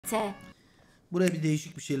demekte. Buraya bir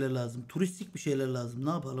değişik bir şeyler lazım. Turistik bir şeyler lazım. Ne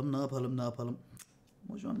yapalım?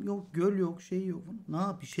 Hocam yok, göl yok, şey yok.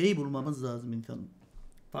 Bir şey bulmamız lazım insanın.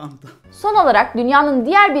 Tamam. Son olarak dünyanın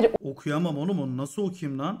diğer bir Okuyamam oğlum, onu nasıl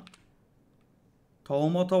okuyayım lan?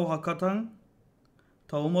 Taumatav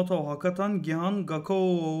hakatan gihan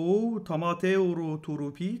gakao tamateuru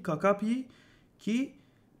turupi kakapi ki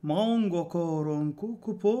maungokoronku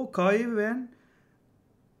kupo kaiven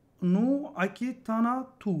nu akitana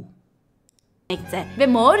tu. Ve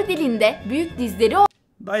Moğol dilinde büyük dizleri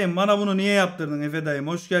Dayım bana bunu niye yaptırdın Efe dayım?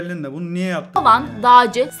 Hoş geldin de bunu niye yaptırdın? olan,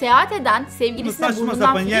 dağcı, seyahat eden, Bunu sevgilisine saçma burnundan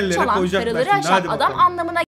sapan flüt yerlere çalan, koyacaklar karıları şimdi, aşan hadi adam bakalım. anlamına